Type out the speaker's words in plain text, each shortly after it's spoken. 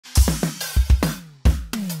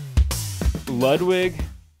Ludwig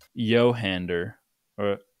Johander,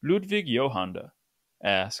 or Ludwig Johander,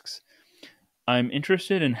 asks, I'm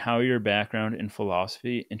interested in how your background in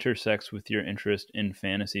philosophy intersects with your interest in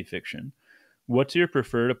fantasy fiction. What's your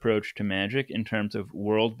preferred approach to magic in terms of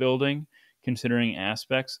world building, considering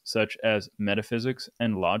aspects such as metaphysics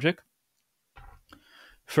and logic?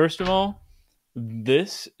 First of all,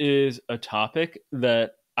 this is a topic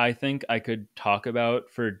that I think I could talk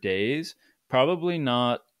about for days, probably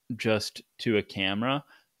not just to a camera,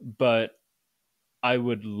 but I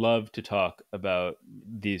would love to talk about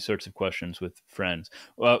these sorts of questions with friends.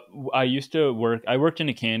 Well, I worked in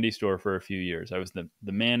a candy store for a few years. I was the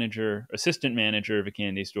manager, assistant manager of a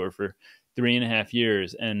candy store for 3.5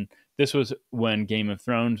 years. And this was when Game of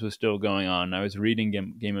Thrones was still going on. I was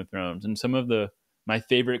reading Game of Thrones, and some of my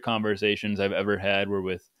favorite conversations I've ever had were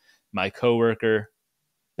with my coworker,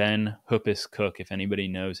 Ben Hoopus Cook, if anybody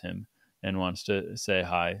knows him and wants to say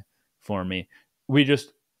hi for me. We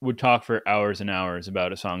just would talk for hours and hours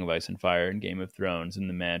about A Song of Ice and Fire and Game of Thrones and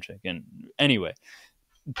the magic. And anyway,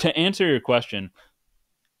 to answer your question,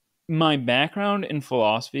 my background in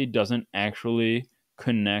philosophy doesn't actually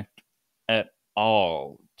connect at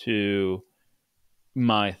all to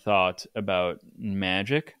my thoughts about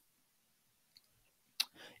magic.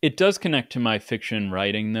 It does connect to my fiction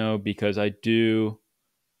writing, though, because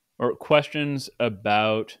questions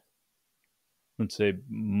about, let's say,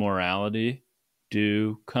 morality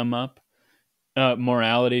do come up.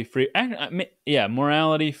 Morality, free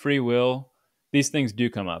will. These things do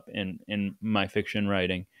come up in my fiction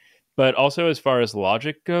writing. But also, as far as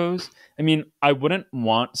logic goes, I mean, I wouldn't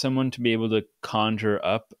want someone to be able to conjure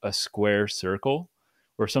up a square circle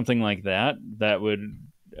or something like that. That would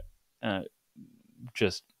I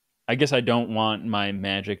guess I don't want my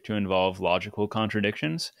magic to involve logical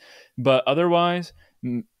contradictions. But otherwise,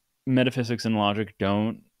 metaphysics and logic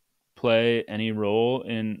don't play any role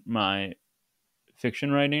in my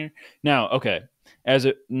fiction writing. Now, okay,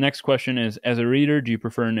 next question is, as a reader, do you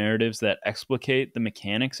prefer narratives that explicate the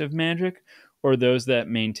mechanics of magic, or those that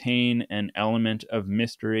maintain an element of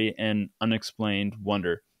mystery and unexplained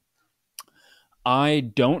wonder?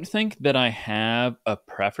 I don't think that I have a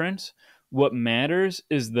preference. What matters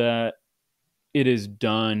is that it is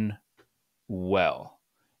done well.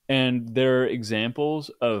 And there are examples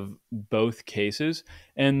of both cases.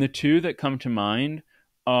 And the two that come to mind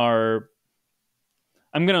are,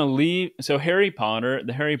 I'm going to leave. So the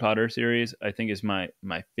Harry Potter series, I think, is my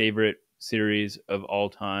favorite series of all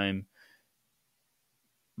time,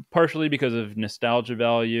 partially because of nostalgia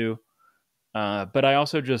value. But I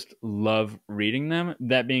also just love reading them.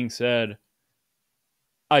 That being said,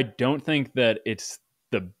 I don't think that it's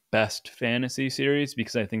the best fantasy series,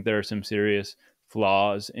 because I think there are some serious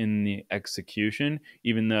flaws in the execution,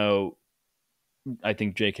 even though I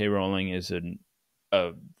think J.K. Rowling is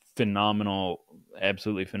a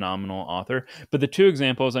absolutely phenomenal author. But the two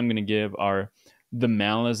examples I'm going to give are the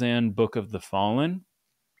Malazan Book of the Fallen,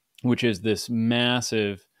 which is this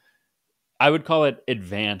massive, I would call it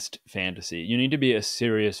advanced fantasy. You need to be a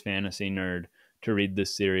serious fantasy nerd to read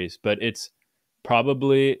this series, but it's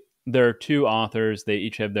probably, there are two authors. They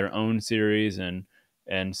each have their own series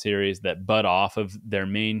and series that butt off of their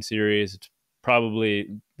main series. It's probably,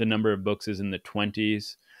 the number of books is in the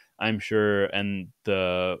 20s, I'm sure, and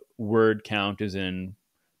the word count is in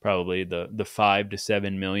probably the 5 to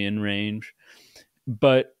 7 million range.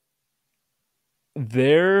 But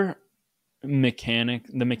the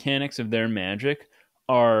mechanics of their magic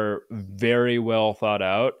are very well thought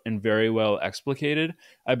out and very well explicated.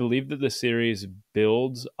 I believe that the series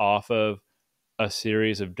builds off of a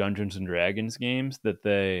series of Dungeons and Dragons games that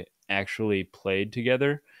they actually played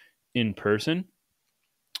together in person.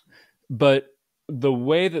 But the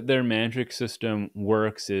way that their magic system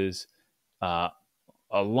works is a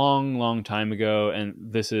long, long time ago, and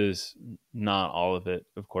this is not all of it,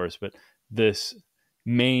 of course, but this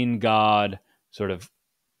main god sort of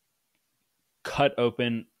cut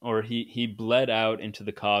open, or he bled out into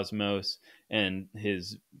the cosmos, and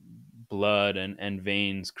his blood and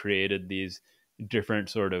veins created these different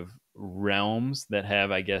sort of realms that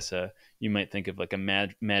have, I guess, you might think of like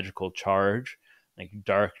a magical charge, like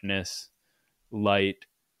darkness, light,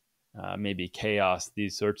 maybe chaos,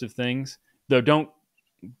 these sorts of things. Though don't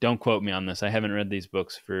quote me on this. I haven't read these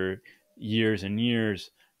books for years and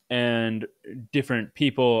years, and different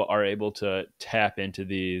people are able to tap into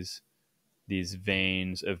these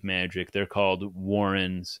veins of magic. They're called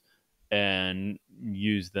warrens, and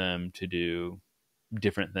use them to do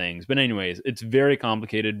different things. But anyways, it's very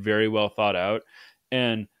complicated, very well thought out.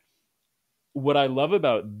 And what I love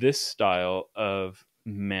about this style of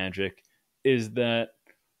magic is that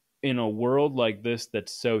in a world like this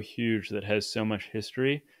that's so huge, that has so much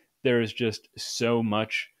history, there is just so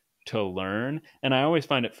much to learn. And I always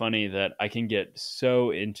find it funny that I can get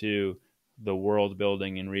so into the world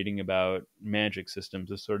building and reading about magic systems,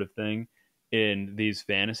 this sort of thing, in these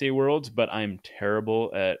fantasy worlds, but I'm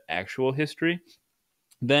terrible at actual history.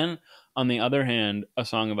 Then, on the other hand, A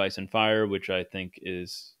Song of Ice and Fire, which I think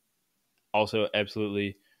is also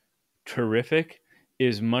absolutely terrific,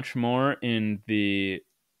 is much more in the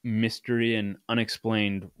mystery and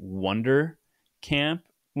unexplained wonder camp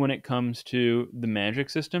when it comes to the magic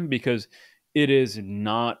system, because it is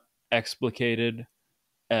not explicated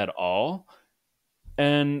at all.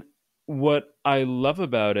 And what I love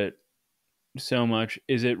about it so much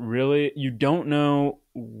is it really, you don't know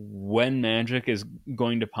when magic is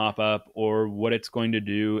going to pop up or what it's going to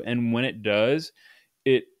do, and when it does,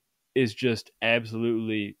 it is just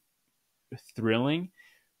absolutely thrilling.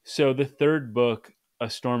 So the third book, A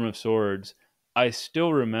Storm of Swords, I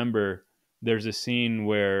still remember there's a scene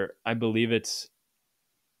where I believe it's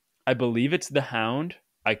the Hound.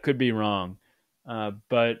 I could be wrong,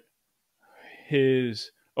 but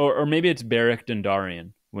his or maybe it's Beric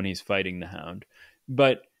Dondarrion when he's fighting the Hound.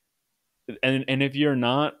 But and if you're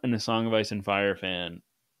not an A Song of Ice and Fire fan,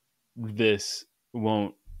 this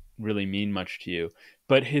won't really mean much to you.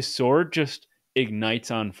 But his sword just ignites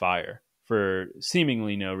on fire for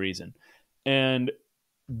seemingly no reason. And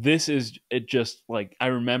this is it, just like I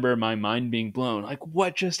remember my mind being blown. Like,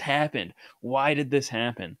 what just happened? Why did this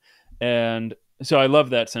happen? And so I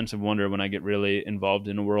love that sense of wonder when I get really involved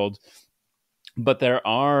in a world. But there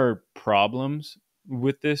are problems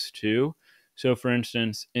with this too. So for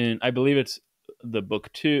instance, in I believe it's the book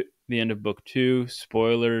two, the end of book two,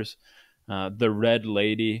 spoilers, the Red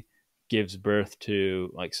Lady gives birth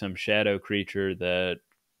to like some shadow creature that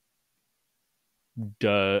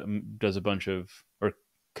does a bunch of, or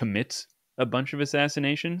commits a bunch of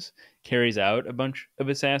assassinations, carries out a bunch of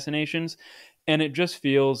assassinations. And it just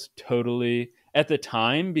feels totally, at the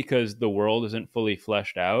time, because the world isn't fully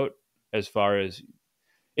fleshed out, as far as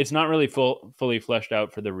it's not really fully fleshed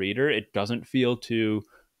out for the reader, it doesn't feel too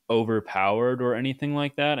overpowered or anything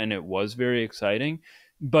like that, and it was very exciting.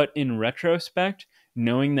 But in retrospect,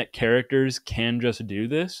 knowing that characters can just do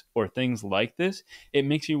this or things like this, it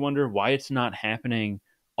makes you wonder why it's not happening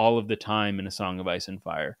all of the time in A Song of Ice and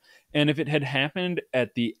Fire. And if it had happened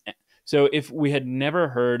at the so if we had never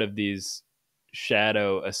heard of these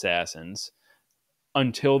shadow assassins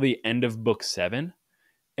until the end of book 7,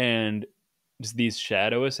 and these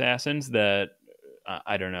shadow assassins that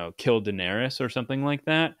I don't know, kill Daenerys or something like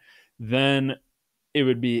that, then it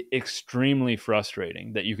would be extremely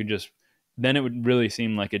frustrating that you could just, then it would really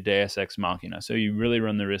seem like a Deus Ex Machina. So you really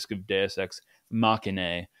run the risk of Deus Ex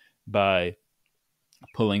Machinae by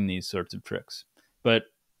pulling these sorts of tricks. But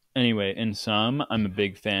anyway, in sum, I'm a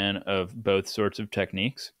big fan of both sorts of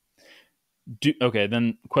techniques. Okay,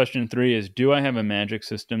 then question 3 is, do I have a magic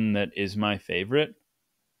system that is my favorite?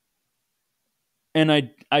 And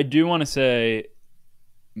I do want to say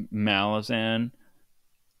Malazan.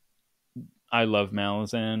 I love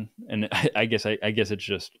Malazan, and I guess it's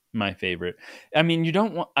just my favorite. I mean,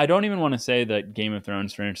 I don't even want to say that Game of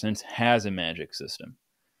Thrones, for instance, has a magic system.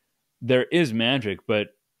 There is magic, but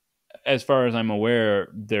as far as I'm aware,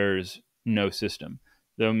 there's no system.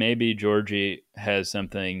 Though maybe Georgie has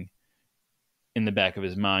something in the back of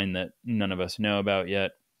his mind that none of us know about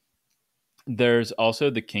yet. There's also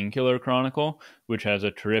the Kingkiller Chronicle, which has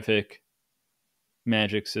a terrific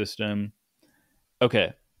magic system.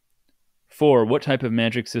 Okay. 4, what type of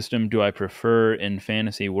magic system do I prefer in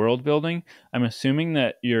fantasy world building? I'm assuming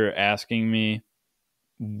that you're asking me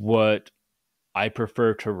what I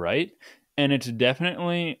prefer to write, and it's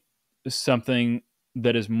definitely something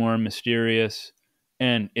that is more mysterious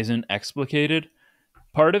and isn't explicated.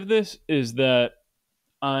 Part of this is that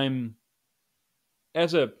I'm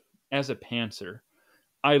as a pantser,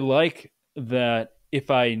 I like that if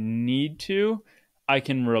I need to, I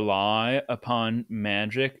can rely upon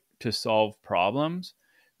magic to solve problems,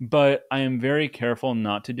 but I am very careful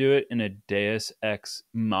not to do it in a Deus Ex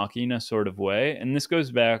Machina sort of way. And this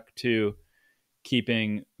goes back to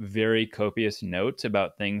keeping very copious notes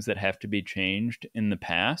about things that have to be changed in the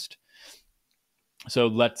past. So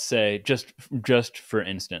let's say, just for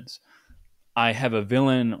instance, I have a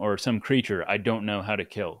villain or some creature I don't know how to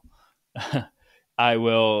kill. I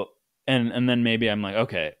will, and then maybe I'm like,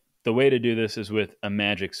 okay, the way to do this is with a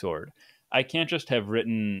magic sword. I can't just have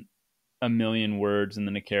written a million words and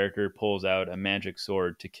then a character pulls out a magic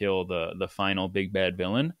sword to kill the final big bad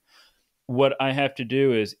villain. What I have to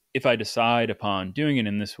do is, if I decide upon doing it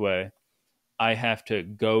in this way, I have to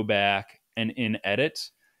go back and in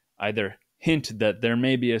edits, either hint that there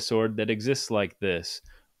may be a sword that exists like this,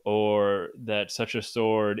 or that such a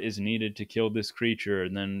sword is needed to kill this creature,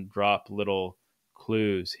 and then drop little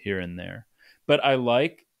clues here and there. But I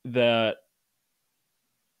like that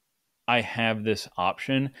I have this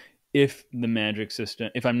option if the magic system,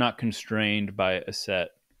 if I'm not constrained by a set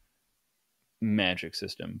magic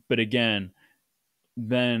system. But again,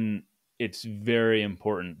 then it's very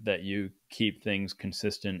important that you keep things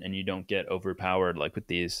consistent and you don't get overpowered like with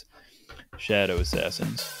these shadow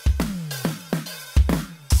assassins.